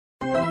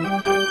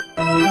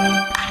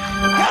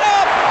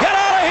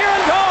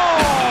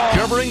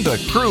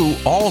crew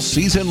all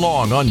season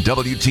long on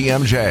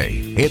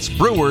WTMJ. It's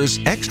Brewers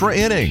Extra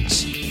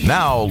Innings.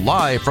 Now,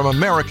 live from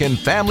American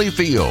Family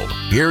Field,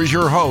 here's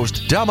your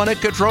host, Dominic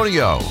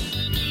Cotroneo.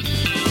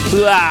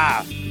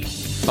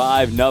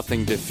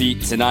 5-0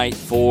 defeat tonight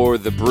for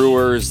the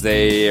Brewers.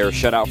 They are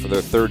shut out for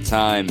their third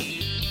time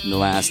in the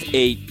last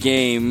 8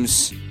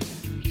 games.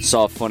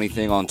 Saw a funny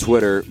thing on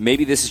Twitter.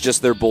 Maybe this is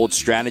just their bold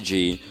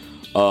strategy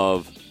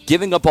of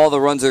giving up all the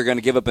runs they're going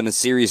to give up in a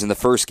series in the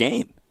first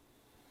game.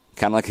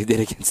 Kind of like they did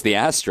against the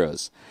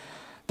Astros.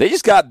 They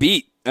just got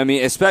beat. I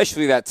mean,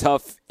 especially that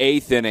tough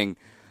 8th inning,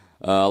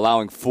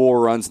 allowing 4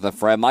 runs in the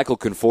front. Michael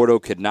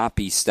Conforto could not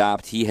be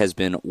stopped. He has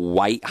been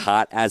white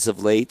hot as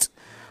of late.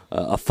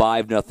 A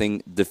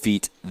 5-0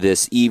 defeat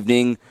this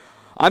evening.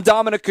 I'm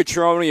Dominic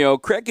Cotroneo.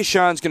 Craig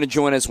Gashan's going to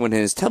join us when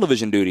his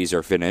television duties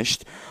are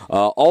finished.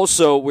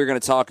 Also, we're going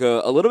to talk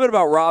a little bit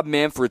about Rob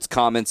Manfred's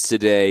comments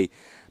today.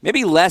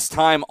 Maybe less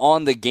time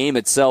on the game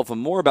itself and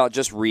more about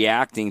just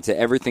reacting to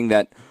everything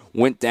that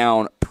went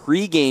down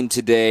pregame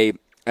today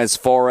as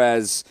far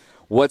as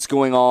what's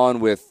going on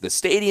with the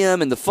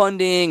stadium and the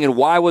funding and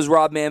why was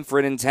Rob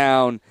Manfred in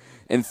town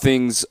and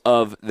things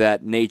of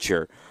that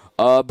nature.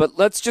 But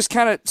let's just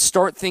kind of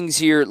start things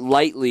here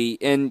lightly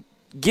and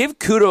give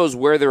kudos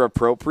where they're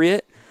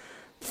appropriate.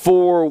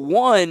 For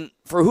one,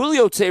 for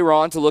Julio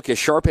Teheran to look as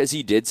sharp as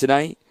he did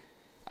tonight,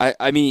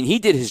 I mean, he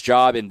did his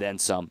job and then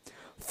some.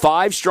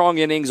 5 strong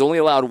innings, only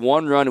allowed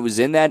 1 run. It was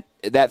in that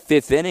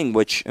 5th inning,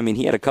 which, I mean,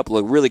 he had a couple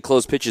of really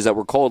close pitches that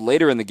were called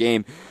later in the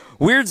game.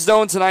 Weird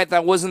zone tonight.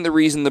 That wasn't the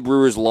reason the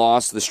Brewers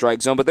lost the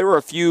strike zone, but there were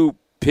a few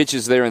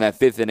pitches there in that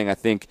 5th inning I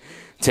think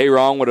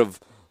Teheran would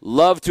have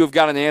loved to have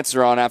got an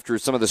answer on after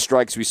some of the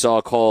strikes we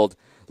saw called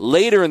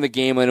later in the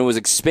game when it was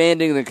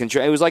expanding the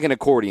control. It was like an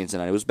accordion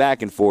tonight. It was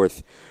back and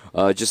forth.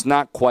 Just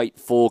not quite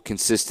full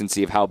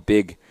consistency of how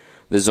big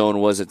the zone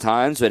was at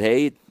times, but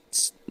hey,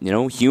 it's,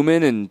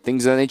 human and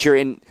things of that nature.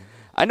 And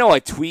I know I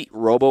tweet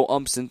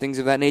robo-umps and things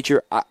of that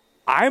nature.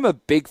 I'm a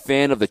big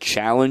fan of the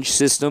challenge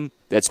system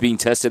that's being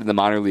tested in the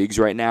minor leagues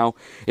right now.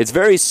 It's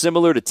very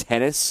similar to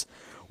tennis,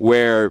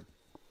 where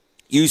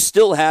you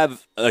still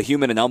have a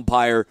human and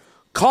umpire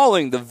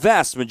calling the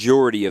vast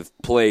majority of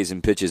plays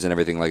and pitches and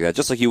everything like that,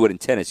 just like you would in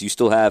tennis. You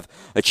still have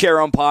a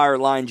chair umpire,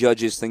 line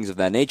judges, things of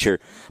that nature.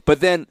 But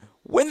then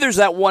when there's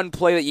that one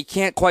play that you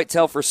can't quite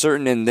tell for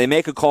certain and they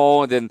make a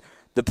call and then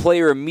the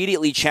player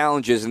immediately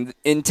challenges. And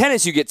in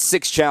tennis, you get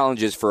 6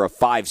 challenges for a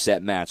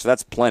 5-set match. So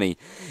that's plenty.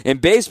 In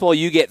baseball,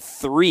 you get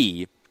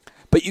 3,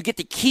 but you get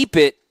to keep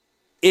it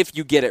if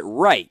you get it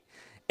right.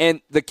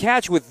 And the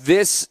catch with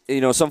this,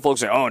 some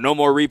folks say, oh, no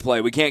more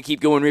replay. We can't keep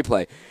going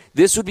replay.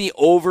 This would be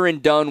over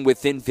and done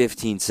within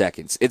 15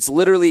 seconds. It's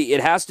literally,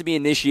 it has to be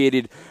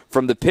initiated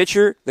from the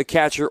pitcher, the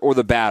catcher, or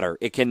the batter.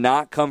 It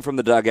cannot come from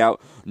the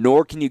dugout,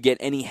 nor can you get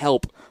any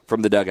help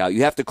from the dugout.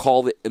 You have to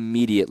call it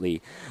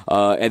immediately.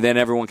 And then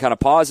everyone kind of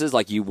pauses,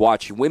 like you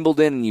watch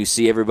Wimbledon and you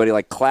see everybody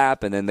like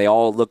clap, and then they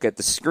all look at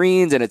the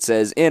screens and it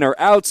says in or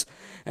out,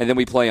 and then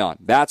we play on.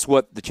 That's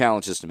what the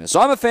challenge system is. So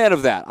I'm a fan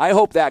of that. I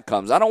hope that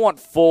comes. I don't want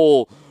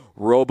full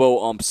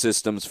robo-ump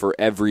systems for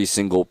every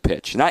single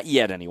pitch. Not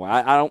yet, anyway.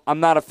 I'm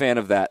not a fan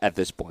of that at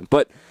this point.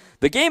 But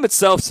the game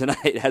itself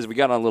tonight, as we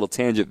got on a little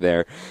tangent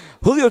there,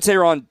 Julio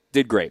Teheran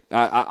did great.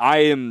 I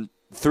am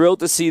thrilled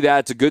to see that.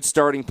 It's a good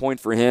starting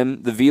point for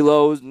him. The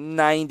velo,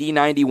 90,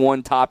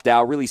 91, topped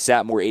out. Really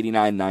sat more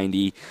 89,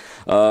 90.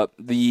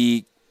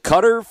 The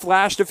cutter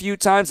flashed a few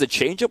times. The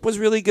changeup was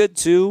really good,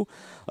 too.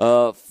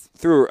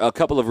 Threw a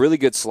couple of really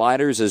good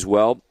sliders as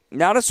well.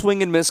 Not a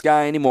swing and miss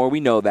guy anymore. We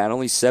know that.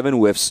 Only 7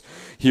 whiffs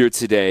here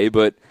today.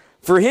 But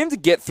for him to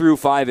get through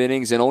 5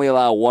 innings and only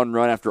allow 1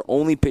 run after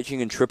only pitching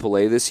in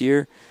AAA this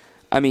year,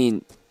 I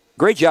mean,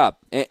 great job.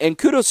 And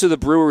kudos to the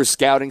Brewers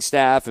scouting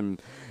staff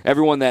and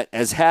everyone that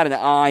has had an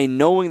eye,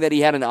 knowing that he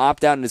had an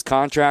opt-out in his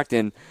contract.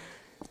 And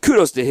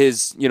kudos to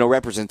his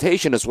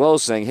representation as well,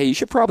 saying, hey, you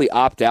should probably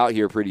opt out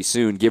here pretty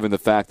soon, given the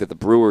fact that the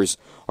Brewers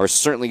are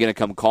certainly going to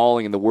come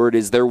calling. And the word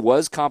is there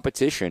was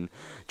competition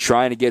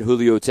trying to get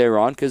Julio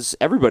Teheran because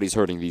everybody's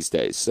hurting these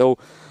days. So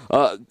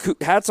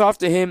hats off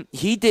to him.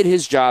 He did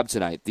his job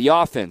tonight. The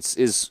offense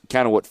is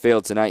kind of what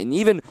failed tonight. And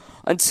even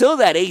until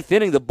that 8th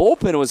inning, the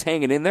bullpen was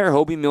hanging in there.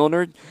 Hobie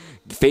Milner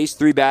faced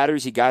 3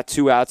 batters. He got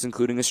 2 outs,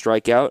 including a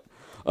strikeout.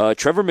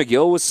 Trevor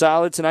McGill was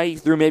solid tonight. He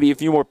threw maybe a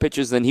few more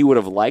pitches than he would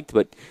have liked,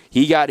 but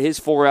he got his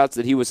 4 outs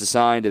that he was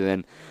assigned. And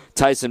then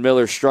Tyson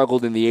Miller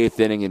struggled in the 8th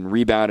inning and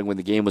rebounded when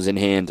the game was in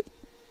hand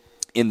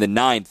in the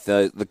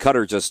 9th. The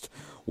cutter just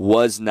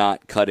was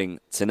not cutting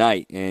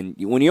tonight. And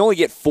when you only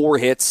get 4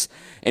 hits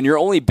and your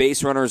only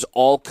base runners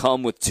all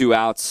come with 2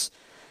 outs,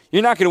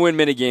 you're not going to win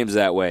many games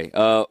that way.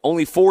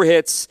 Only 4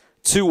 hits,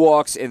 2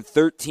 walks, and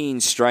 13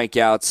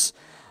 strikeouts.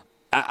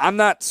 I'm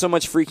not so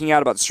much freaking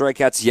out about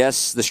strikeouts.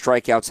 Yes, the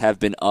strikeouts have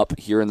been up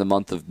here in the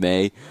month of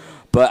May,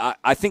 but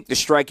I think the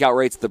strikeout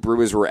rates the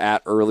Brewers were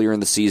at earlier in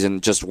the season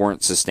just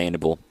weren't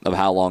sustainable of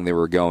how long they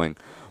were going.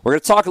 We're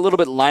going to talk a little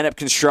bit lineup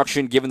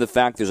construction, given the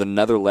fact there's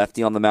another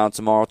lefty on the mound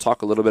tomorrow.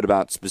 Talk a little bit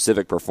about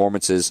specific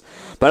performances.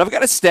 But I've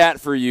got a stat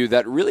for you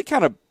that really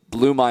kind of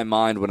blew my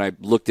mind when I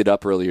looked it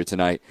up earlier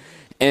tonight.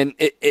 And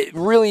it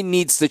really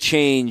needs to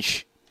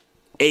change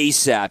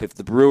ASAP if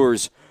the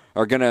Brewers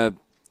are going to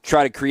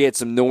try to create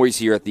some noise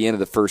here at the end of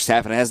the first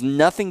half. And it has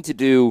nothing to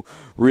do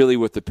really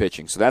with the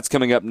pitching. So that's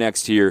coming up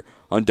next here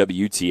on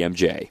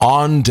WTMJ.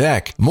 On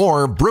deck,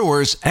 more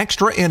Brewers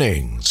Extra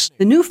Innings.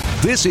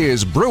 This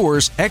is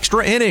Brewers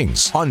Extra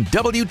Innings on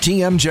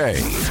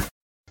WTMJ.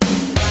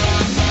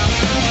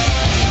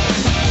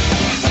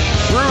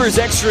 Brewers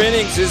Extra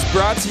Innings is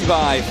brought to you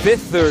by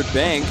Fifth Third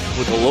Bank.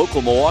 With a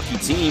local Milwaukee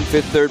team,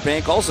 Fifth Third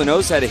Bank also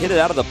knows how to hit it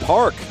out of the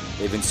park.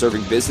 They've been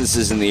serving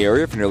businesses in the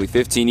area for nearly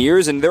 15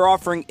 years, and they're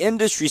offering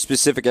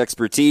industry-specific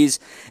expertise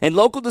and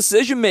local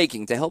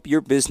decision-making to help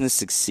your business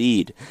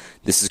succeed.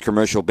 This is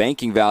commercial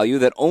banking value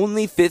that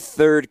only Fifth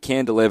Third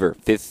can deliver.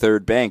 Fifth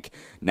Third Bank,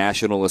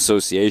 National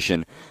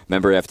Association,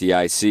 member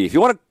FDIC. If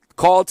you want to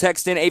call,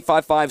 text in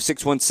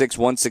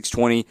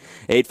 855-616-1620,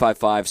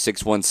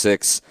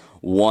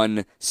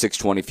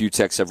 855-616-1620. A few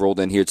texts have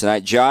rolled in here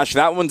tonight. Josh,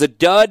 that one's a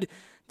dud.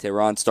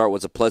 Tehran's start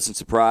was a pleasant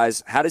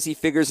surprise. How does he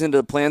figures into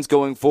the plans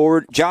going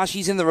forward? Josh,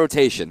 he's in the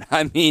rotation.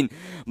 I mean,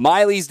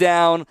 Miley's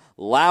down,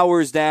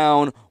 Lauer's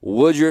down,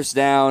 Woodruff's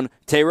down.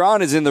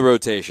 Tehran is in the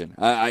rotation.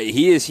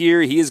 He is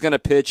here. He is going to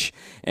pitch,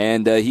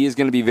 and he is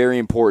going to be very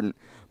important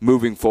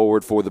moving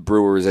forward for the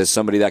Brewers as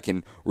somebody that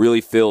can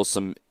really fill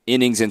some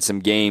innings and some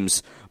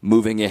games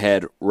moving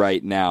ahead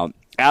right now.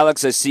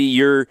 Alex, I see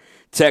your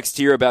text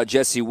here about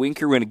Jesse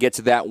Winker. We're going to get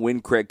to that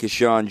when Craig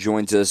Kashan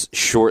joins us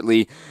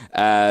shortly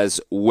as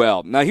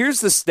well. Now,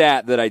 here's the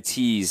stat that I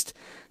teased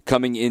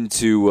coming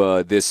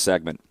into this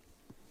segment.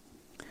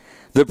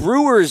 The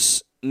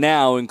Brewers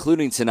now,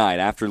 including tonight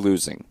after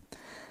losing,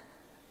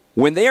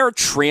 when they are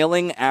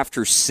trailing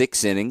after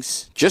 6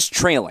 innings, just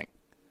trailing,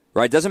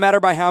 right? Doesn't matter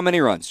by how many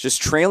runs,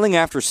 just trailing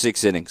after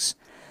 6 innings,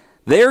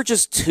 they are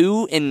just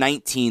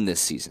 2-19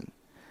 this season.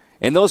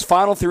 In those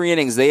final 3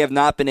 innings, they have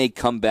not been a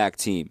comeback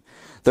team.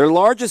 Their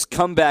largest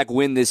comeback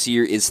win this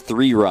year is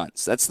 3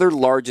 runs. That's their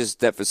largest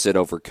deficit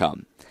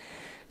overcome.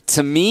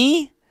 To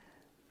me,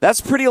 that's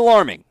pretty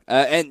alarming.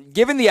 And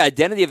given the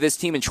identity of this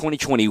team in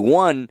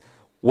 2021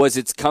 was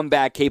its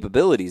comeback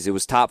capabilities, it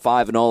was top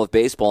 5 in all of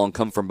baseball and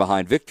come from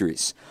behind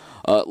victories.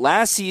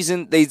 Last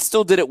season, they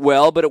still did it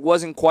well, but it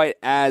wasn't quite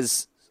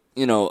as,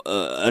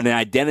 an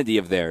identity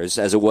of theirs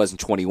as it was in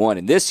 21.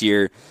 And this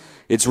year,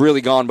 it's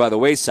really gone by the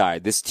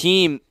wayside. This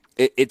team,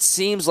 it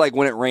seems like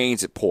when it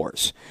rains, it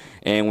pours.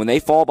 And when they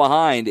fall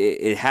behind,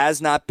 it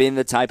has not been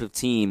the type of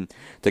team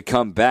to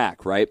come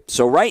back, right?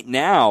 So right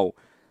now,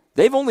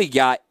 they've only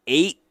got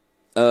 8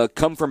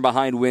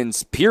 come-from-behind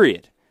wins,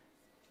 period.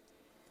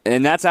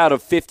 And that's out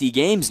of 50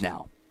 games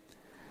now.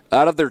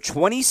 Out of their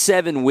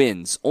 27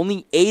 wins,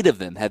 only 8 of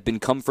them have been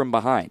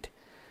come-from-behind.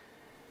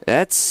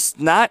 That's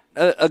not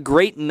a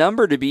great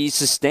number to be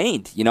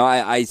sustained.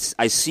 I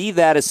see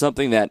that as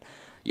something that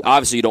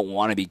obviously you don't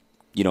want to be,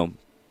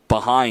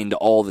 behind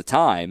all the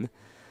time.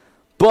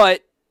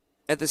 But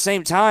at the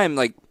same time,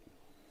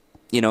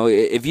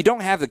 if you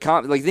don't have the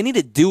confidence, they need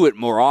to do it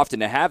more often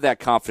to have that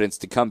confidence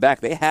to come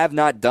back. They have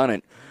not done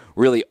it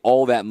really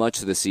all that much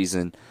of the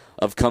season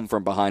of come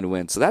from behind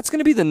wins. So that's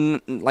going to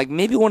be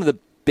maybe one of the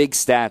big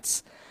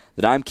stats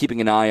that I'm keeping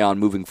an eye on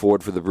moving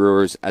forward for the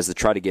Brewers as they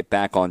try to get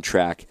back on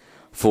track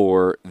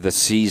for the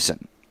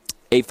season.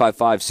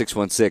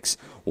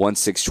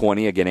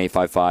 855-616-1620. Again,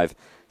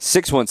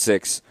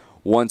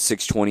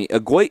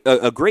 855-616-1620.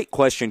 A great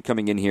question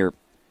coming in here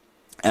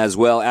as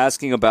well,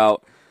 asking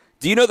about,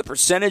 do you know the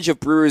percentage of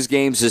Brewers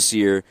games this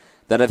year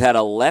that have had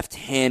a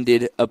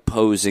left-handed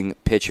opposing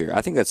pitcher?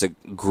 I think that's a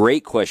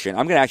great question.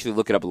 I'm going to actually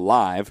look it up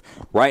live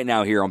right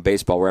now here on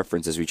Baseball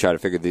Reference as we try to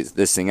figure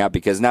this thing out,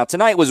 because now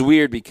tonight was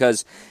weird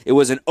because it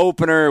was an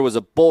opener, it was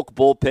a bulk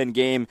bullpen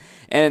game,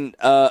 and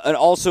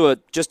also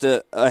just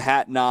a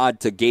hat nod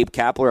to Gabe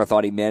Kapler. I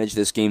thought he managed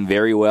this game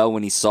very well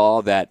when he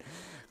saw that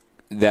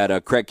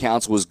Craig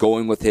Counsell was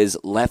going with his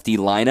lefty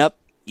lineup,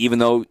 even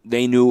though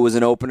they knew it was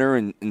an opener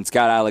and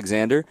Scott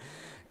Alexander.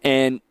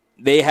 And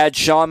they had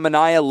Sean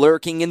Manaea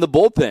lurking in the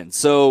bullpen.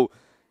 So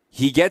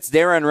he gets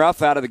Darren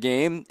Ruff out of the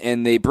game,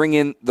 and they bring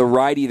in the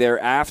righty there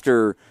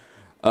after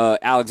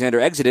Alexander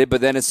exited.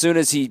 But then as soon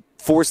as he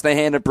forced the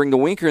hand to bring the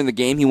Winker in the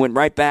game, he went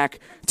right back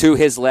to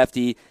his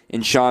lefty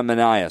in Sean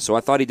Manaea. So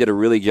I thought he did a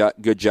really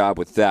good job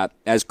with that.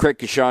 As Craig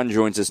Kashan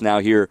joins us now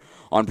here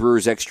on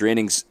Brewers Extra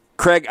Innings.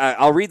 Craig,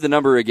 I'll read the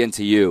number again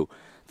to you.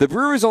 The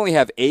Brewers only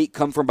have 8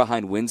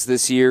 come-from-behind wins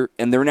this year,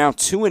 and they're now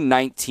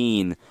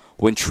 2-19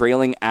 when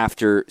trailing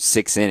after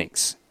 6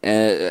 innings.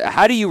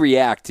 How do you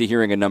react to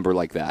hearing a number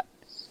like that?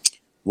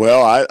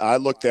 Well, I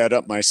looked that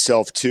up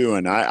myself, too,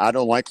 and I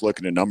don't like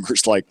looking at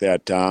numbers like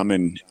that, Tom.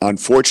 And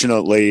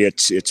unfortunately,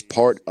 it's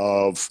part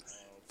of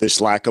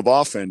this lack of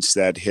offense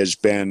that has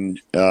been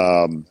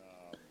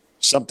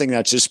something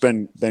that's just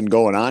been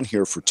going on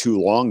here for too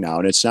long now.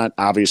 And it's not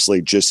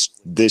obviously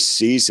just this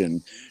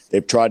season.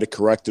 They've tried to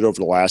correct it over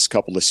the last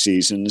couple of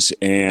seasons.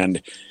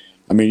 And,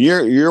 I mean,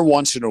 you're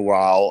once in a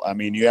while, I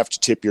mean, you have to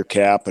tip your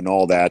cap and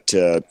all that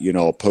to,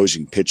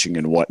 opposing pitching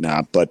and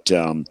whatnot. But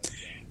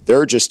there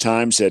are just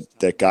times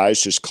that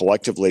guys just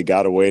collectively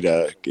got a way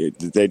to,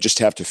 they just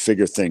have to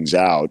figure things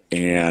out.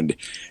 And,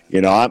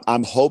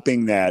 I'm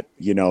hoping that,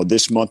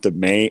 this month of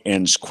May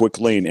ends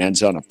quickly and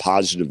ends on a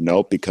positive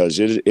note, because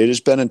it has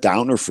been a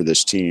downer for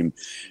this team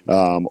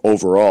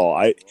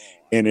overall.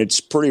 And it's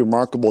pretty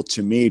remarkable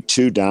to me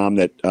too, Dom,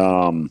 that,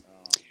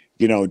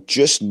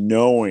 just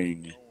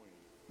knowing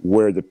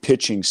where the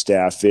pitching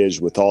staff is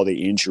with all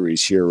the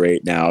injuries here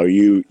right now,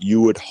 you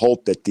would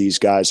hope that these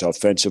guys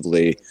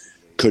offensively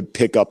could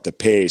pick up the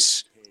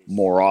pace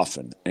more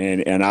often.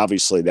 And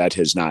obviously that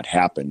has not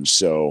happened.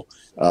 So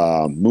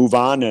move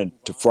on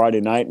to Friday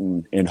night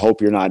and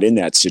hope you're not in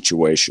that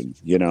situation.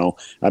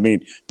 I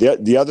mean,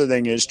 the other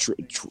thing is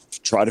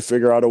try to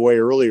figure out a way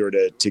earlier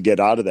to get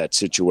out of that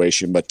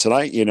situation. But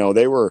tonight,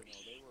 they were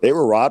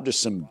robbed of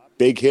some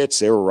big hits.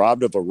 They were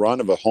robbed of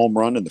a home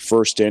run in the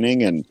first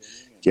inning, and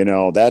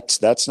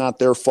that's not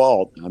their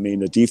fault. I mean,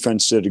 the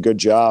defense did a good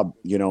job,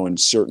 in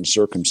certain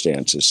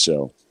circumstances.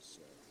 So,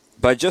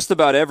 by just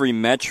about every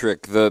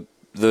metric, the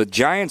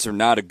Giants are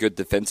not a good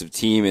defensive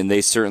team, and they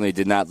certainly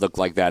did not look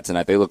like that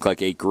tonight. They look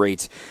like a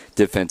great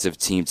defensive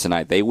team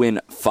tonight. They win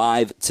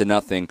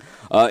 5-0.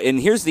 And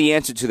here's the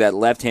answer to that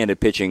left-handed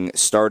pitching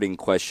starting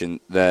question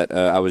that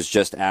I was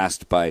just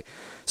asked by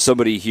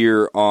somebody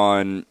here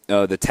on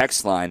the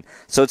text line.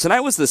 So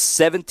tonight was the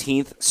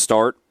 17th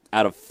start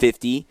out of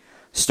 50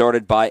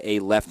 started by a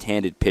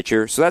left-handed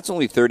pitcher. So that's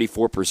only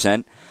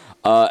 34%.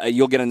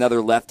 You'll get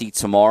another lefty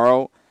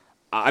tomorrow.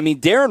 I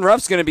mean, Darren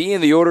Ruff's going to be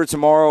in the order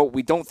tomorrow.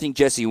 We don't think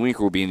Jesse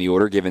Winker will be in the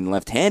order, given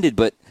left-handed,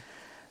 but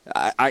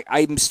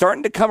I'm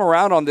starting to come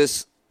around on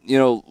this,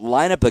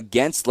 lineup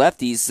against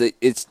lefties.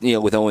 It's,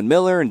 with Owen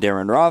Miller and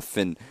Darren Ruff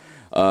and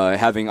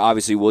having,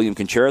 obviously, William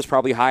Contreras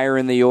probably higher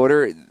in the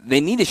order.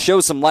 They need to show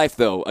some life,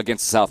 though,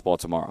 against the Southpaw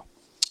tomorrow.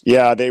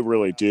 Yeah, they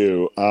really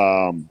do.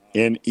 And,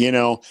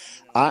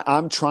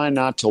 I'm trying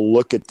not to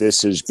look at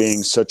this as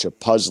being such a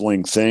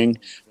puzzling thing,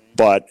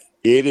 but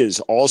it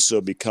is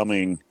also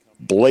becoming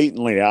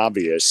blatantly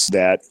obvious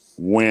that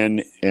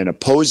when an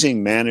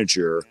opposing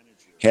manager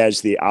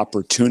has the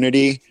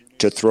opportunity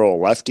to throw a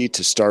lefty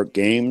to start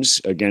games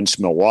against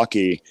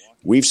Milwaukee,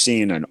 we've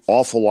seen an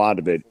awful lot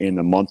of it in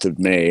the month of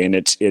May. And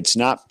it's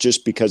not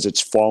just because it's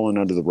fallen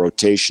under the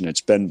rotation.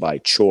 It's been by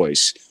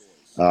choice.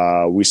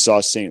 We saw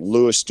St.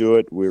 Louis do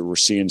it. We're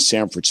seeing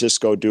San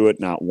Francisco do it,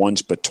 not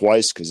once but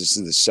twice, because this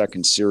is the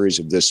second series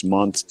of this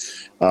month.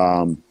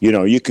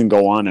 You can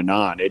go on and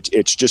on.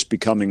 It's just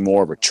becoming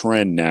more of a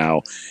trend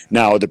now.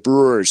 Now, the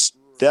Brewers,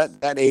 that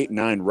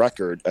 8-9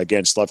 record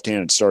against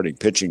left-handed starting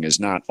pitching is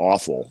not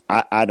awful,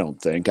 I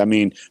don't think. I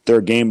mean, they're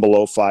a game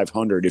below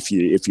 500 if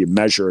you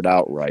measure it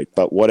outright,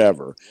 but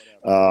whatever.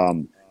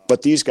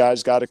 But these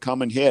guys got to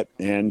come and hit,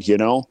 and,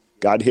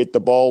 got to hit the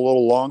ball a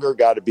little longer,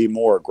 got to be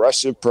more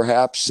aggressive,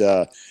 perhaps.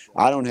 I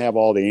don't have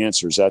all the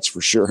answers, that's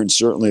for sure, and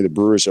certainly the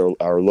Brewers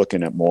are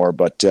looking at more,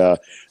 but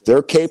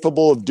they're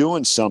capable of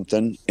doing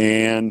something,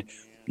 and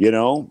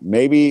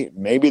maybe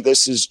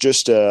this is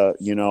just a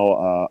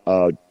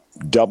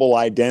double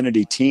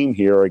identity team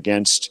here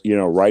against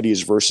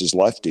righties versus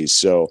lefties.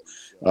 So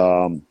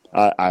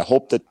I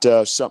hope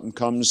that something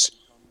comes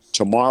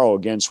tomorrow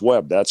against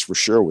Webb. That's for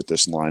sure with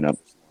this lineup.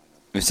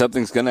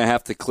 Something's going to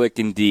have to click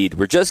indeed.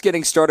 We're just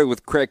getting started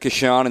with Craig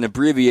Kashan and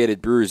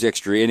abbreviated Brewers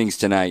Extra Innings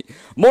tonight.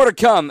 More to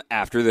come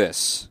after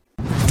this.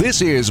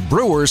 This is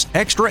Brewers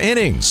Extra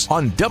Innings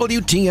on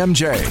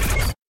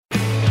WTMJ.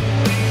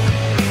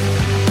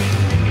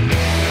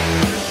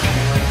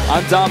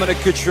 I'm Dominic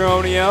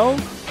Cotroneo.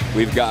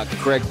 We've got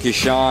Craig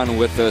Kashan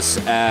with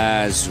us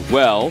as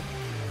well.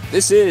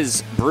 This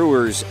is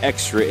Brewers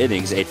Extra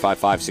Innings,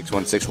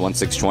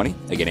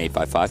 855-616-1620. Again,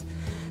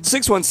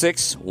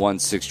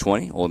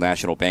 855-616-1620. Old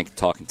National Bank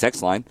talking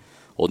text line.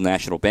 Old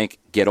National Bank,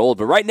 get old.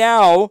 But right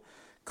now,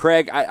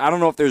 Craig, I don't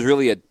know if there's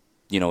really a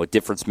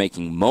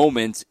difference-making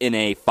moment in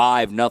a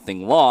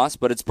 5-0 loss,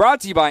 but it's brought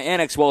to you by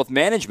Annex Wealth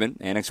Management.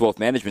 Annex Wealth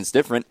Management's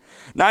different.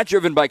 Not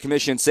driven by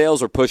commission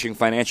sales or pushing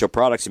financial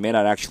products you may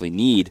not actually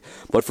need,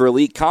 but for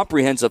elite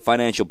comprehensive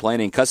financial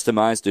planning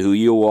customized to who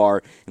you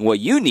are and what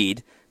you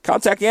need,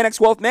 contact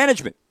Annex Wealth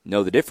Management.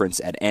 Know the difference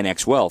at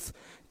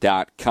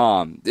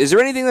annexwealth.com. Is there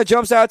anything that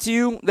jumps out to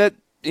you that,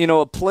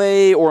 a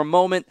play or a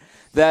moment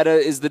that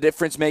is the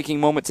difference-making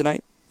moment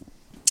tonight?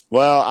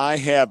 Well, I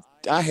had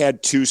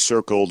two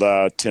circled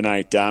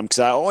tonight, Dom, because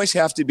I always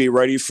have to be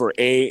ready for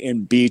A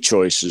and B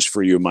choices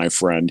for you, my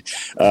friend.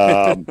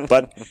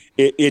 But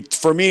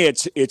for me,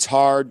 it's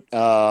hard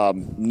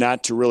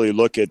not to really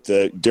look at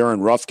the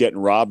Darren Ruff getting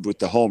robbed with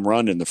the home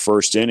run in the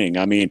first inning.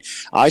 I mean,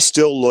 I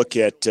still look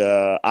at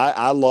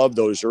I love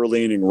those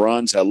early inning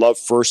runs. I love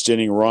first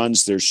inning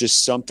runs. There's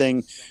just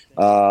something,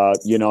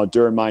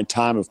 during my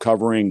time of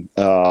covering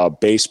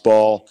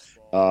baseball,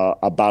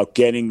 about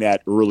getting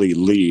that early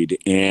lead,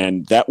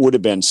 and that would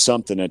have been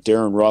something that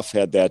Darren Ruff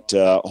had that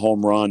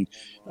home run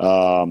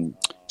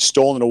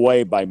stolen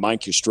away by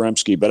Mike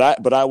Yastrzemski.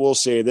 But I will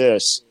say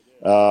this: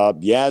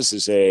 Yaz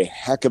is a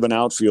heck of an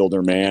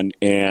outfielder, man,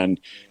 and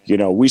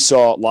we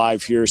saw it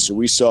live here, so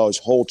we saw his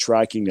whole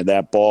tracking of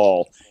that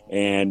ball,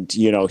 And,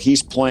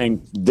 he's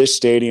playing this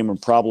stadium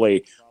and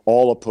probably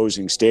all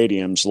opposing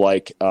stadiums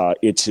like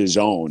it's his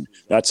own.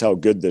 That's how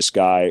good this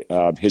guy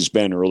has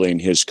been early in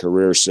his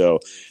career. So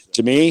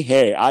to me,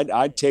 hey,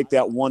 I'd take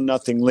that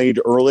 1-0 lead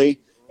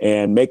early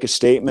and make a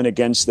statement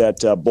against that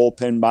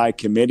bullpen by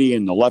committee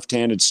and the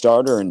left-handed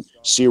starter and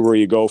see where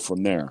you go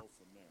from there.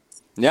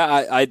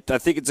 Yeah, I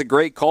think it's a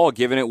great call,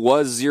 given it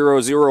was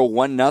 0-0,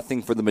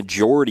 1-0 for the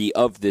majority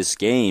of this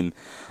game.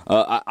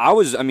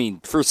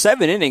 For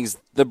 7 innings,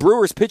 the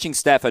Brewers pitching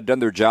staff had done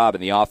their job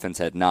and the offense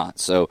had not.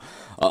 So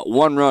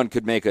one run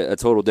could make a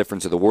total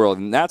difference in the world.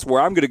 And that's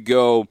where I'm going to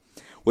go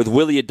with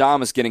Willy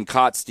Adames getting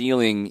caught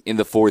stealing in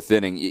the 4th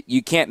inning.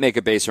 You can't make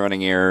a base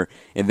running error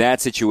in that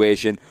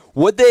situation.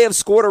 Would they have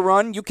scored a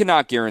run? You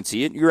cannot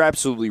guarantee it. You're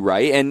absolutely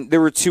right. And there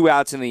were 2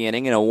 outs in the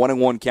inning and a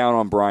 1-1 count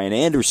on Brian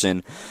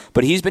Anderson.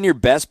 But he's been your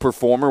best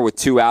performer with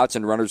 2 outs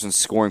and runners in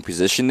scoring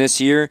position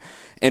this year.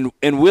 And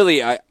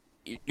Willie,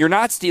 you're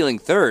not stealing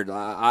third.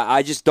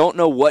 I just don't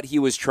know what he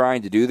was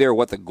trying to do there,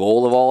 what the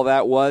goal of all of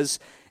that was.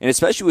 And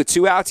especially with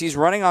 2 outs, he's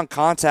running on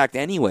contact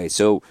anyway.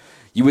 So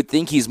you would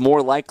think he's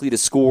more likely to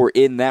score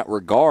in that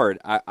regard.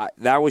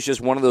 That was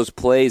just one of those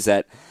plays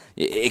that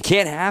it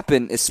can't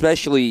happen,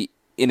 especially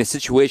in a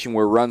situation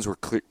where runs were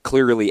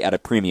clearly at a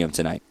premium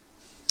tonight.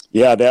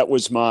 Yeah, that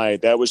was my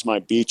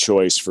B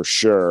choice for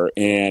sure.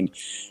 And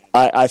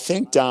I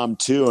think, Dom,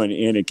 too,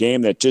 in a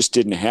game that just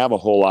didn't have a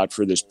whole lot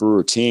for this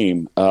Brewer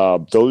team,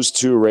 those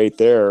 2 right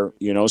there,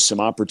 some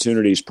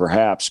opportunities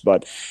perhaps.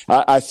 But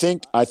I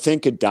think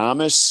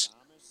Adames,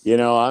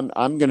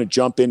 I'm going to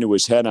jump into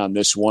his head on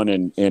this one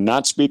and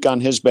not speak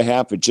on his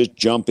behalf, but just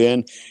jump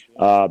in.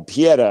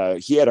 He had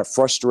a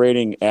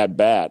frustrating at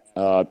bat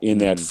in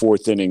that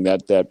 4th inning.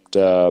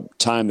 That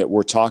time that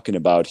we're talking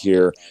about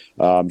here,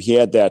 he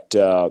had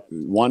that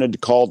wanted to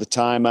call the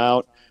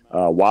timeout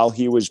while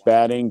he was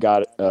batting.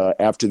 Got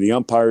after the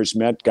umpires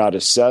met, got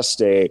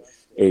assessed a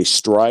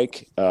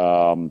strike.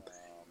 And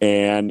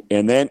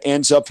then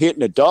ends up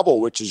hitting a double,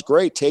 which is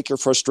great. Take your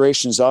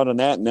frustrations out on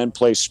that and then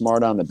play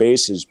smart on the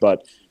bases.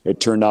 But it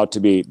turned out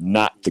to be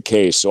not the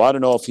case. So I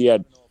don't know if he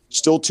had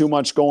still too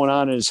much going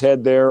on in his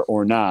head there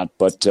or not.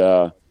 But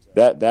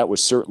that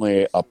was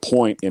certainly a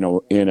point in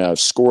a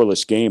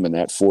scoreless game in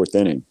that 4th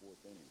inning.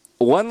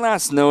 One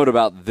last note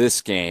about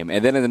this game,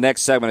 and then in the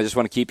next segment, I just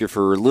want to keep you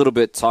for a little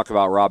bit, talk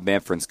about Rob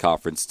Manfred's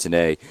conference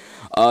today.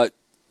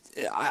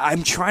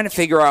 I'm trying to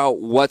figure out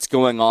what's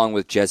going on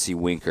with Jesse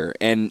Winker,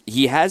 and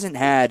he hasn't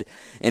had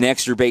an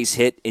extra base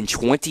hit in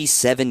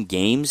 27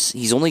 games.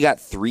 He's only got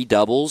 3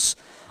 doubles.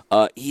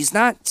 He's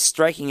not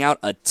striking out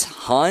a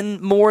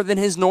ton more than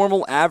his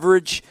normal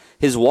average.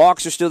 His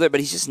walks are still there,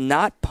 but he's just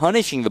not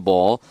punishing the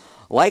ball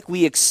like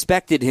we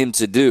expected him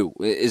to do.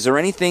 Is there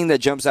anything that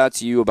jumps out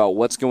to you about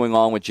what's going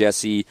on with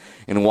Jesse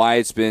and why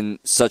it's been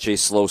such a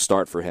slow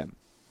start for him?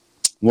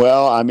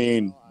 Well, I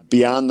mean,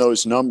 beyond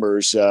those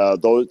numbers,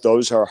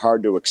 those are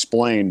hard to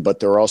explain, but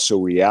they're also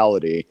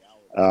reality.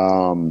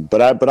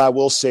 But I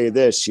will say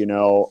this,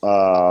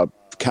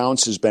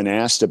 Counts has been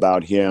asked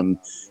about him,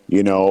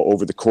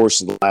 over the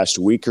course of the last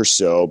week or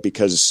so,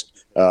 because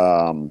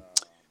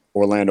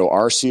Orlando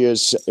Arcia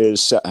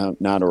is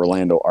not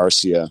Orlando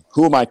Arcia.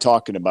 Who am I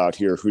talking about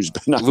here? Who's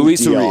been on Luis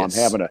the deal? Arias.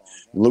 I'm having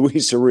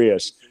Luis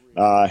Arias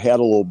had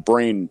a little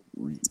brain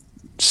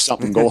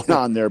something going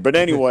on there, but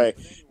anyway,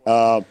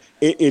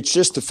 it's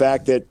just the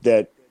fact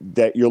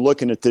that you're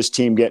looking at this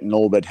team getting a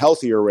little bit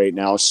healthier right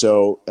now.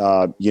 So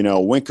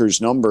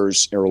Winker's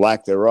numbers or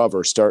lack thereof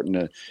are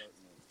starting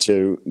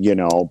to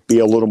be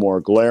a little more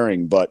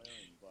glaring. But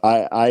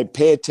I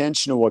pay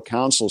attention to what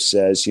Counsell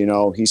says.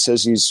 He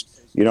says he's.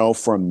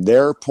 From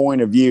their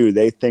point of view,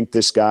 they think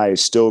this guy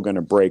is still going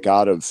to break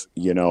out of,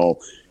 the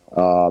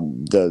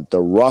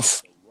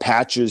rough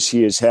patches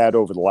he has had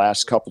over the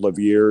last couple of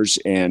years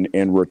and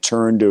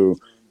return to,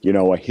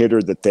 a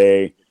hitter that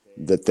they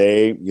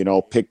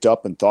picked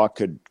up and thought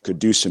could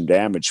do some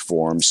damage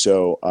for him.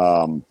 So,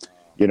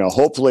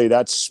 hopefully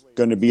that's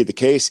going to be the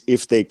case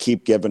if they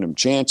keep giving him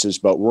chances.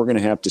 But we're going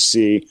to have to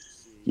see,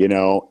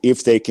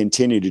 if they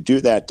continue to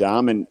do that,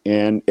 Dom.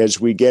 And as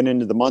we get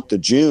into the month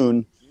of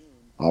June,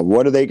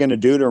 what are they going to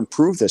do to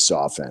improve this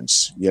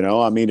offense?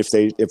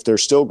 If they're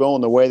still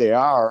going the way they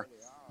are,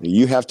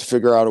 you have to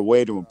figure out a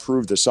way to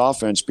improve this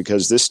offense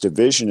because this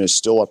division is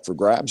still up for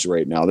grabs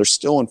right now. They're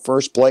still in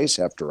first place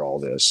after all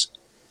this.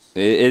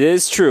 It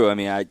is true. I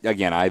mean,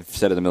 I've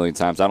said it a million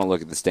times. I don't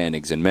look at the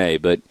standings in May,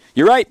 but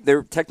you're right.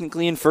 They're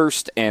technically in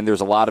first, and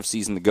there's a lot of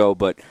season to go.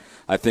 But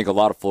I think a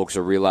lot of folks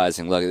are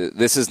realizing, look,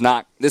 this is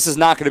not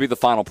going to be the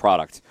final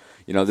product.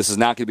 This is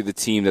not going to be the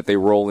team that they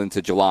roll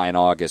into July and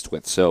August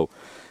with. So.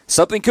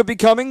 Something could be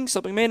coming,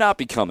 something may not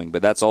be coming,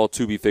 but that's all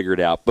to be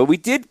figured out. But we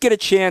did get a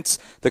chance.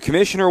 The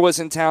commissioner was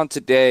in town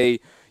today.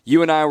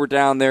 You and I were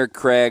down there,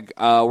 Craig.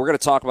 We're going to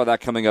talk about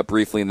that coming up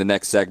briefly in the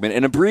next segment.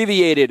 An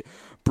abbreviated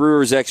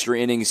Brewers Extra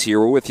Innings here.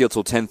 We're with you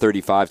until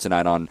 10:35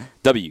 tonight on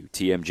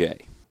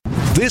WTMJ.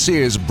 This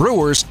is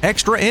Brewers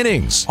Extra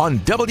Innings on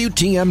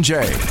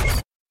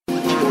WTMJ.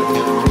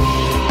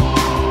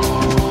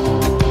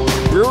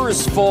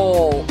 Brewers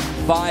fall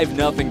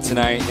 5-0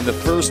 tonight in the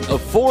first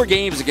of 4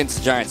 games against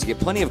the Giants. You get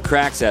plenty of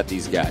cracks at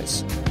these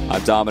guys.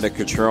 I'm Dominic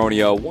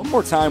Cotroneo. One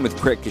more time with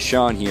Craig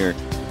Kashan here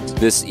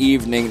this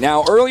evening.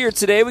 Now, earlier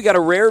today, we got a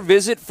rare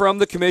visit from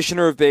the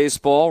Commissioner of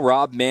Baseball.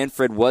 Rob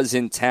Manfred was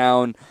in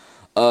town.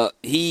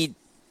 He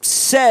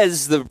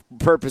says the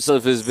purpose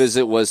of his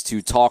visit was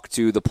to talk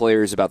to the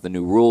players about the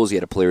new rules. He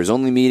had a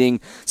players-only meeting.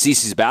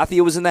 CeCe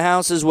Sabathia was in the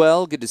house as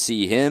well. Good to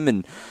see him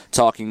and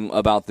talking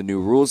about the new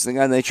rules, things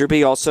of that nature. But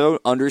he also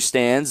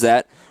understands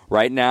that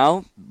right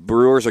now,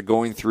 Brewers are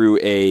going through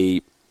a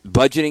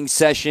budgeting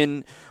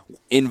session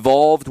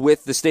involved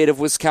with the state of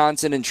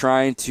Wisconsin and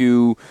trying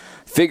to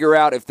figure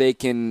out if they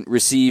can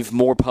receive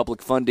more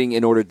public funding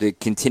in order to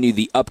continue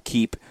the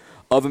upkeep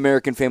of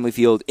American Family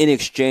Field in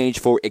exchange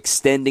for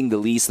extending the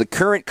lease. The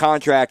current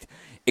contract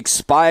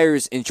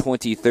expires in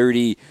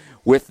 2030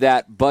 with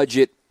that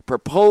budget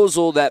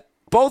proposal that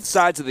both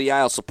sides of the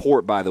aisle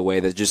support, by the way,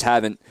 that just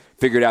haven't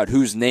figured out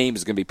whose name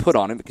is going to be put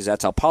on it because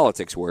that's how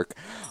politics work,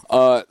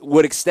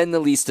 would extend the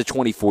lease to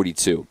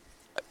 2042.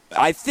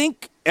 I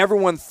think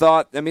everyone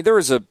thought, there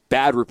was a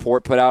bad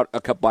report put out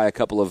by a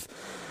couple of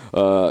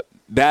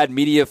bad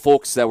media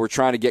folks that were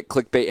trying to get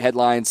clickbait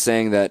headlines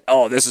saying that,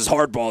 oh, this is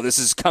hardball, this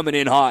is coming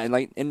in hot.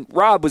 And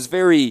Rob was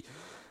very,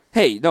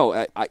 hey,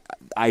 no,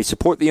 I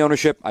support the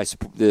ownership.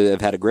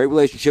 I've had a great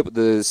relationship with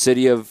the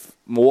city of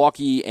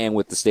Milwaukee and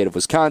with the state of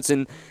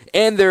Wisconsin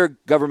and their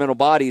governmental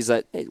bodies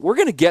that, hey, we're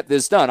going to get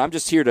this done. I'm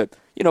just here to,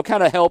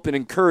 kind of help and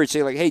encourage,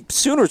 say, like, hey,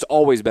 sooner's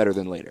always better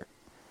than later.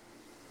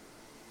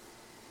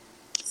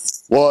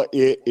 Well,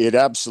 it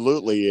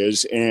absolutely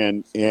is.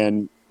 And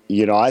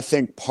I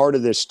think part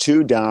of this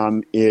too,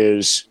 Dom,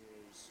 is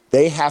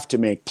they have to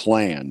make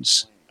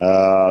plans.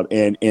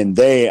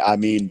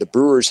 The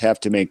Brewers have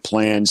to make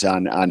plans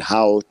on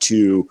how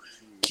to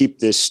keep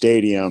this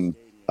stadium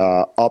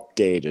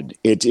updated.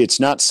 It's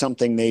not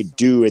something they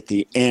do at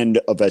the end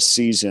of a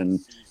season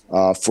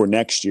for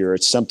next year.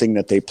 It's something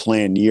that they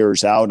plan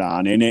years out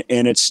on. And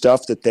it's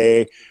stuff that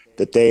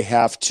they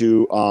have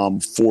to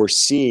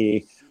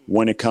foresee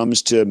when it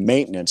comes to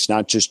maintenance,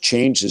 not just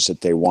changes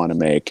that they want to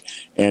make.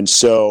 And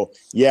so,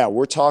 yeah,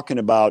 we're talking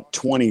about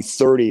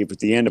 2030 at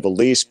the end of a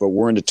lease, but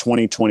we're into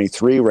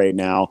 2023 right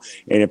now.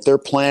 And if they're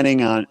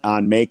planning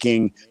on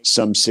making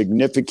some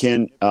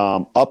significant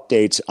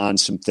updates on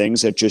some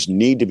things that just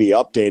need to be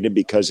updated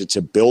because it's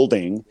a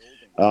building,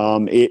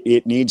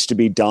 it needs to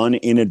be done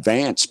in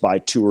advance by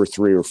 2 or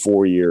 3 or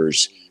 4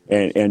 years.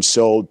 And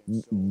so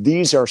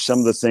these are some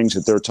of the things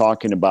that they're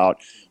talking about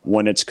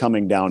when it's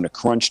coming down to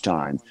crunch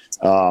time.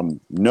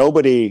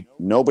 Nobody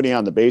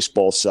on the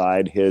baseball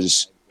side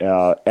has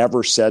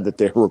ever said that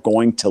they were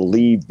going to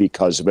leave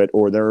because of it,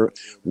 or they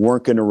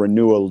weren't going to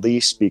renew a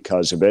lease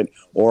because of it,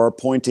 or are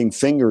pointing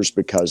fingers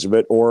because of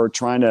it, or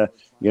trying to,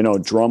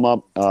 drum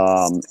up,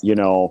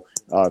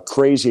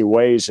 crazy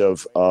ways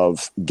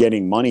of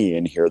getting money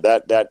in here.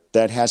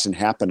 That hasn't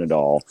happened at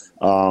all.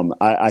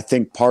 I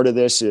think part of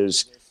this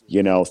is,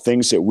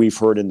 things that we've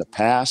heard in the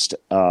past,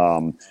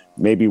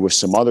 maybe with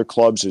some other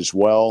clubs as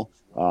well.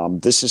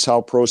 This is how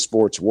pro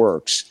sports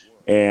works.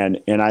 And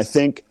I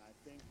think,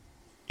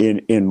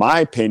 in my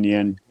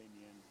opinion,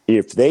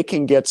 if they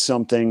can get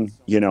something,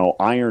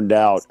 ironed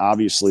out,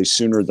 obviously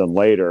sooner than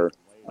later,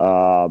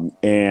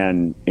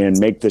 and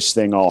make this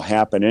thing all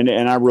happen.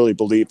 And I really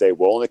believe they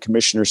will. And the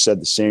commissioner said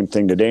the same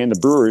thing today. And the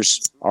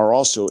Brewers are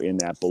also in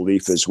that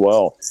belief as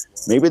well.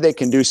 Maybe they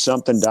can do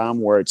something,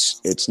 Dom, where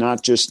it's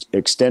not just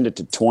extend it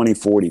to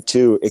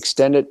 2042,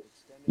 extend it,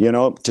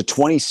 to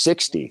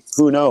 2060.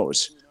 Who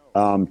knows?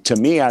 To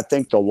me, I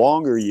think the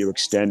longer you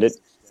extend it,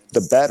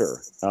 the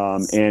better.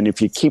 And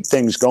if you keep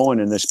things going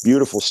in this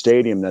beautiful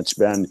stadium that's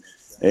been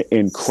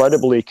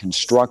incredibly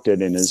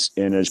constructed and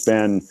has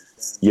been,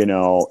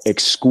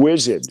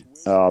 exquisite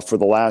for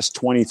the last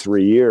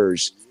 23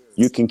 years,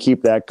 you can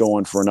keep that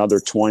going for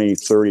another 20,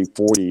 30,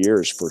 40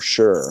 years for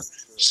sure.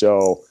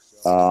 So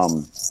a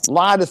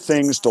lot of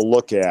things to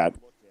look at,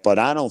 but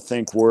I don't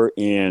think we're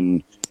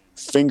in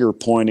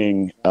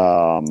finger-pointing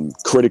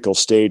critical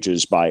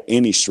stages by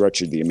any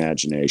stretch of the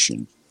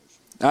imagination.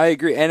 I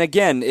agree. And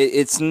again,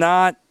 it's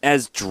not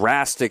as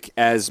drastic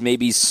as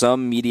maybe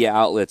some media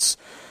outlets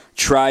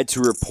tried to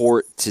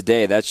report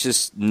today. That's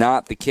just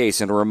not the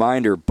case. And a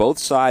reminder, both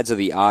sides of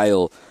the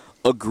aisle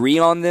agree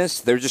on this.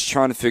 They're just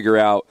trying to figure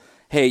out,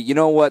 hey, you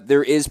know what?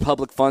 There is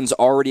public funds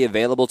already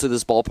available to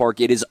this ballpark.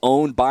 It is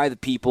owned by the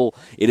people.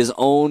 It is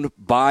owned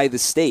by the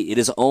state. It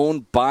is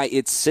owned by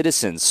its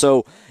citizens.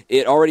 So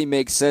it already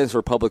makes sense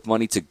for public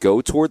money to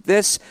go toward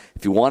this.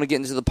 If you want to get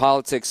into the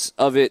politics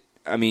of it,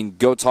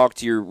 go talk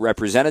to your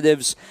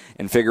representatives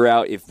and figure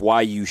out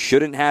why you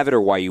shouldn't have it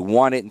or why you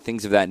want it and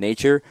things of that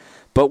nature.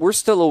 But we're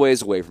still a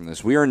ways away from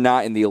this. We are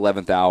not in the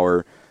 11th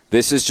hour.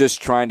 This is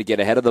just trying to get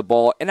ahead of the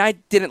ball. And I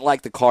didn't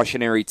like the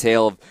cautionary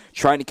tale of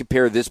trying to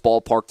compare this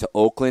ballpark to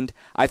Oakland.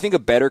 I think a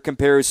better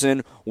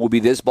comparison will be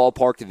this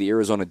ballpark to the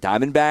Arizona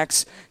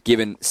Diamondbacks,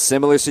 given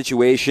similar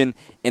situation.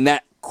 And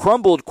that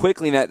crumbled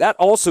quickly. And that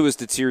also is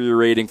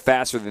deteriorating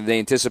faster than they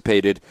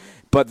anticipated.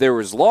 But there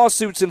was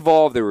lawsuits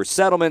involved. There were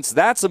settlements.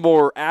 That's a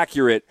more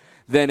accurate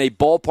than a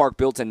ballpark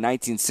built in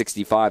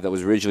 1965 that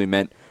was originally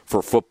meant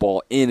for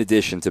football in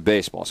addition to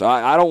baseball. So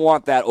I don't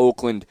want that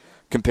Oakland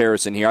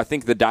comparison here. I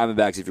think the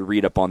Diamondbacks, if you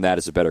read up on that,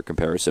 is a better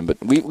comparison. But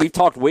we've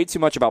talked way too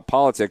much about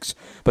politics,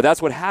 but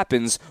that's what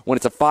happens when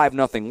it's a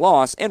 5-0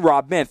 loss, and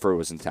Rob Manfred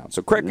was in town.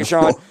 So Craig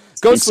Kashan,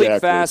 go sleep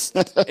fast,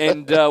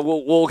 and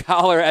we'll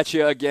holler at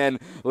you again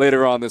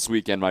later on this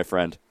weekend, my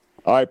friend.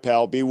 All right,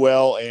 pal. Be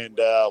well, and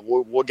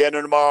we'll get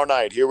in tomorrow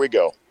night. Here we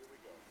go.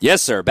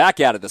 Yes, sir. Back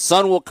at it. The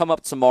sun will come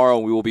up tomorrow,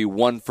 and we will be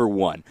 1 for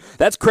 1.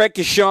 That's Craig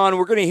Kashan.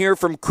 We're going to hear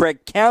from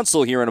Craig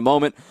Counsell here in a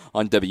moment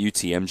on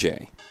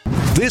WTMJ.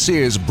 This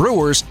is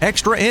Brewers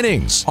Extra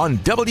Innings on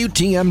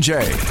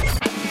WTMJ.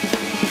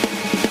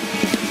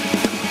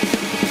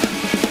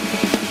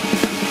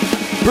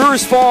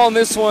 Brewers fall in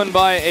this one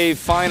by a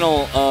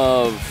final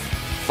of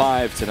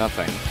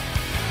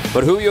 5-0.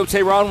 But Julio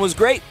Teheran was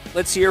great.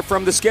 Let's hear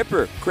from the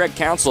skipper, Craig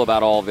Counsell,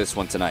 about all of this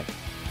one tonight.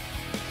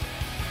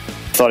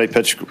 Thought he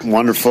pitched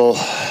wonderful.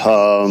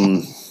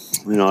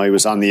 He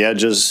was on the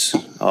edges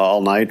all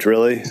night,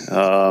 really.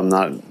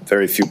 Not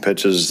very few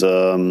pitches,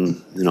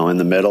 in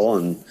the middle,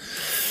 and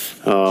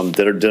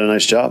did a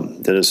nice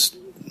job. Did as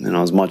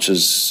much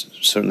as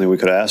certainly we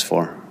could ask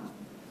for.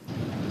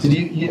 Did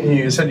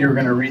you said you were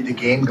going to read the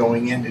game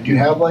going in? Did you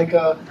have like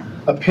a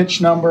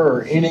pitch number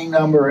or inning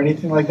number or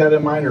anything like that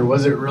in mind, or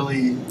was it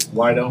really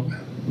wide open?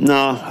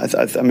 No,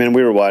 I mean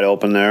we were wide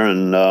open there,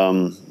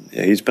 and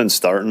he's been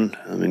starting.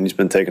 I mean, he's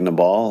been taking the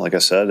ball, like I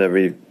said,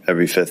 every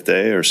 5th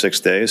day or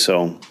 6th day.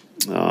 So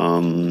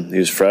he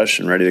was fresh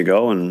and ready to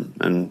go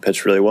and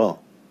pitched really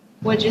well.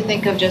 What did you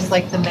think of just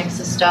like the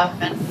mix of stuff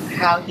and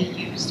how he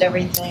used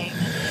everything,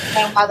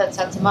 and how that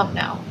sets him up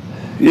now?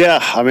 Yeah,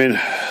 I mean,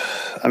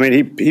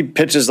 he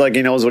pitches like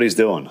he knows what he's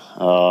doing,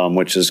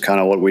 which is kind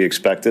of what we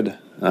expected.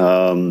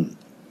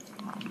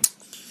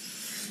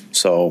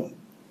 So,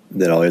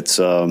 it's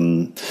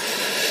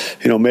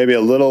maybe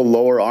a little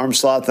lower arm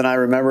slot than I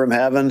remember him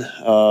having,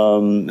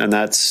 and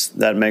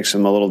that makes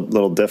him a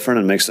little different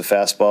and makes the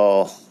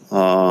fastball,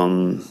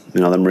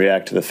 them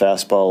react to the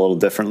fastball a little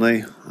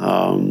differently.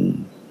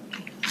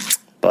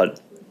 But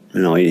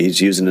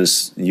he's using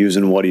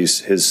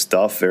his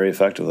stuff very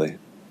effectively.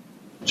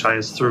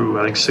 Giants threw,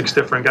 I think, 6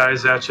 different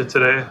guys at you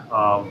today.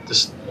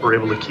 Just were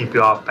able to keep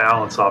you off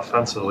balance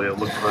offensively, it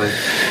looked like.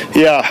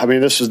 Yeah, I mean,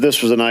 this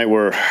was a night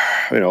where,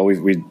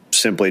 we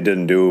simply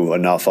didn't do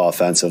enough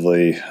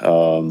offensively.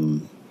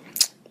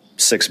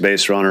 6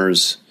 base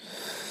runners,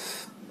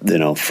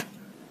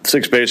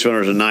 6 base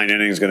runners in 9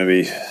 innings going to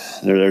be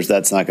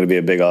that's not going to be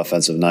a big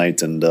offensive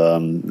night, and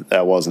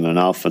that wasn't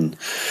enough. And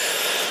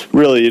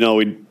really,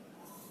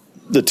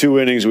 the 2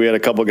 innings we had a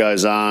couple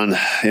guys on.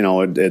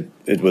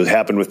 It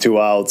happened with 2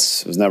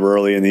 outs. It was never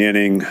early in the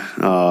inning.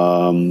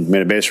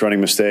 Made a base running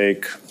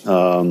mistake.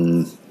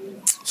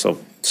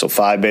 So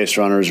 5 base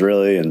runners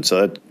really, and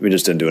so we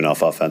just didn't do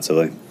enough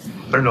offensively.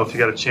 I don't know if you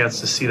got a chance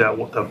to see that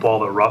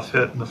ball that Ruff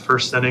hit in the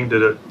first inning.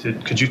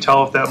 Could you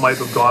tell if that might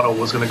have gone or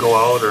was going to go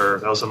out, or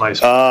that was a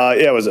nice? Yeah,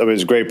 it was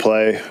a great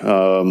play.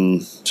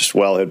 Just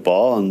well hit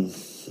ball, and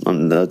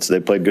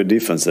they played good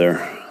defense there.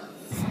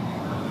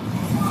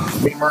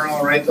 Being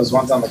all right, those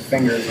ones on the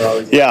fingers are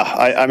always. Yeah,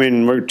 I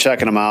mean we're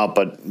checking him out,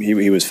 but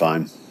he was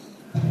fine.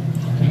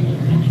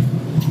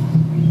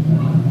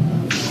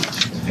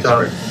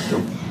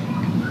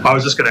 I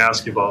was just going to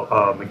ask you about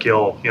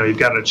McGill. You've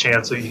gotten a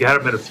chance. You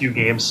had him in a few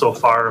games so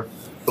far.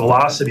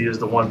 Velocity is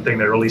the one thing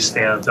that really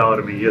stands out.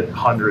 I mean, he hit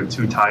 100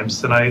 2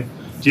 times tonight.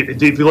 Do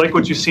you like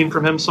what you've seen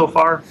from him so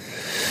far?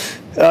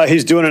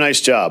 He's doing a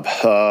nice job.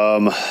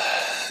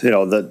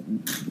 The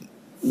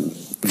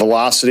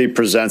velocity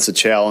presents a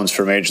challenge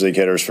for major league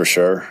hitters for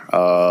sure,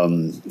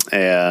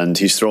 and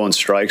he's throwing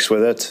strikes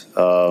with it,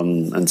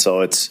 and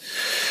so it's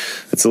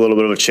a little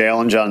bit of a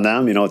challenge on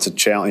them. It's a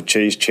challenge.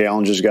 Chase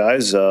challenges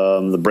guys.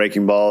 The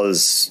breaking ball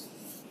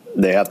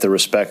they have to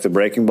respect the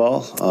breaking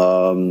ball,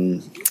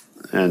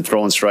 and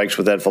throwing strikes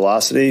with that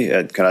velocity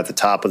kind of at the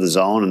top of the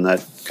zone and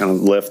that kind of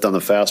lift on the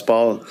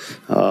fastball.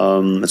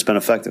 It's been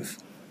effective.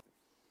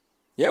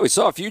 Yeah, we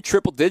saw a few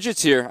triple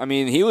digits here. I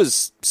mean, he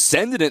was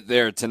sending it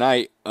there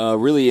tonight.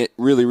 Really,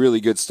 really, really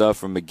good stuff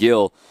from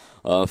McGill.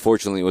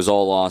 Fortunately, it was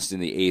all lost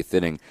in the 8th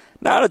inning.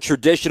 Not a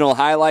traditional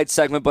highlight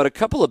segment, but a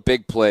couple of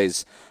big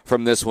plays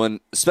from this one,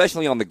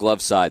 especially on the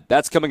glove side.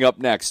 That's coming up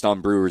next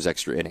on Brewers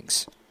Extra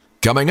Innings.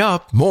 Coming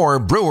up, more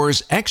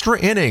Brewers Extra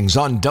Innings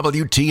on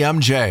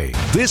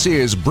WTMJ. This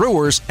is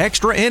Brewers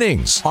Extra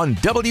Innings on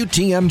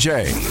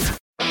WTMJ.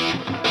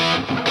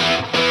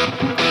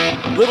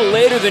 A little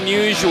later than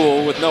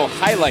usual with no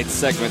highlights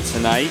segment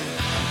tonight.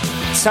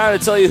 It's time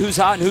to tell you who's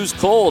hot and who's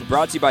cold.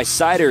 Brought to you by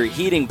Cider,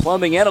 Heating,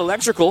 Plumbing, and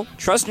Electrical.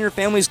 Trust in your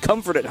family's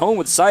comfort at home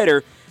with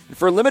Cider. And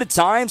for a limited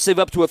time, save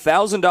up to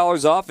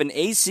 $1,000 off an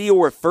AC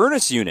or a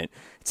furnace unit.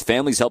 It's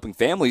families helping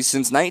families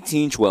since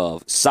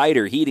 1912.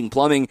 Cider, Heating,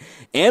 Plumbing,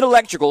 and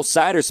Electrical.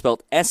 Cider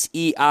spelled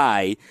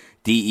SEIDER.com.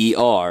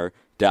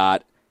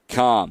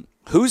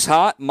 Who's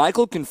hot?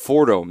 Michael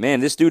Conforto.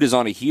 Man, this dude is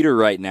on a heater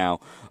right now.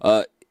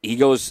 He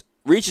goes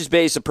reaches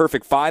base a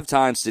perfect 5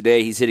 times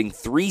today. He's hitting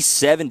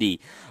 .370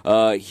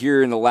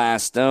 here in the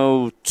last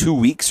 2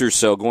 weeks or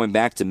so, going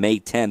back to May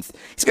 10th.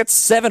 He's got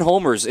 7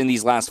 homers in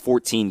these last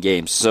 14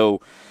 games.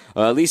 So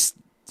at least,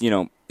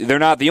 they're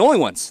not the only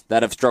ones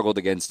that have struggled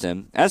against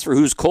him. As for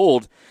who's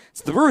cold,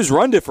 it's the Brewers'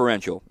 run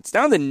differential. It's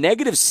down to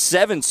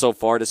 -7 so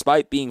far,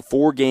 despite being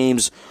 4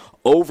 games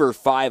over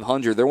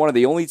 500. They're one of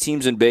the only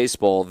teams in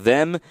baseball,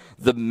 them,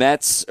 the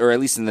Mets, or at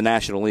least in the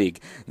National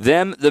League,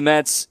 them, the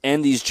Mets,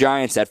 and these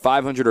Giants at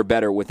 500 or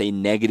better with a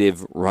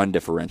negative run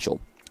differential.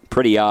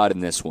 Pretty odd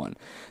in this one.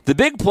 The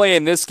big play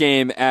in this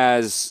game,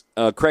 as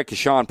Craig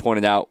Kashan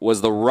pointed out,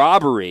 was the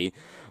robbery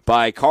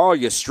by Carl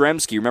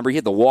Yastrzemski. Remember, he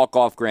had the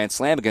walk-off grand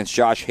slam against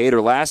Josh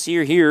Hader last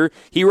year. Here,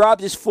 he robbed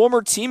his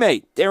former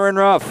teammate, Darren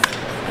Ruff.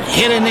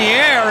 Hit in the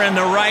air in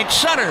the right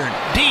center.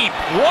 Deep.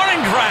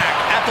 Warning track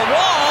at the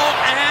wall,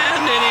 and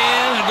it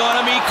is going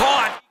to be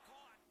caught.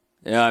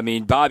 Yeah, I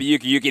mean, Bobby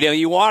Yuki,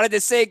 he wanted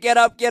to say, get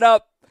up,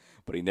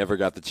 but he never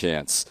got the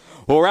chance.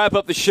 We'll wrap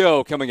up the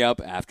show coming up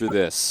after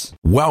this.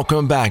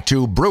 Welcome back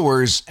to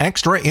Brewers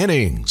Extra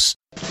Innings.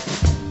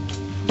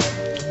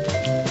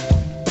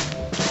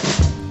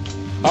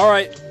 All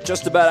right,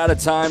 just about out of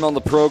time on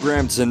the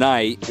program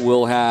tonight.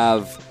 We'll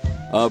have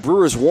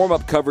Brewers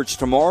warm-up coverage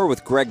tomorrow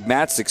with Greg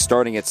Matzik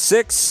starting at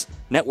 6.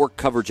 Network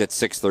coverage at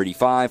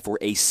 6:35 for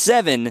a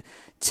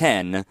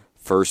 7:10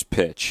 first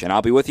pitch. And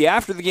I'll be with you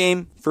after the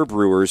game for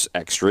Brewers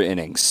Extra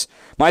Innings.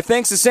 My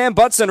thanks to Sam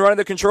Butson running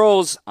the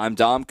controls. I'm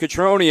Dom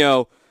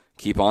Catronio.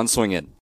 Keep on swinging.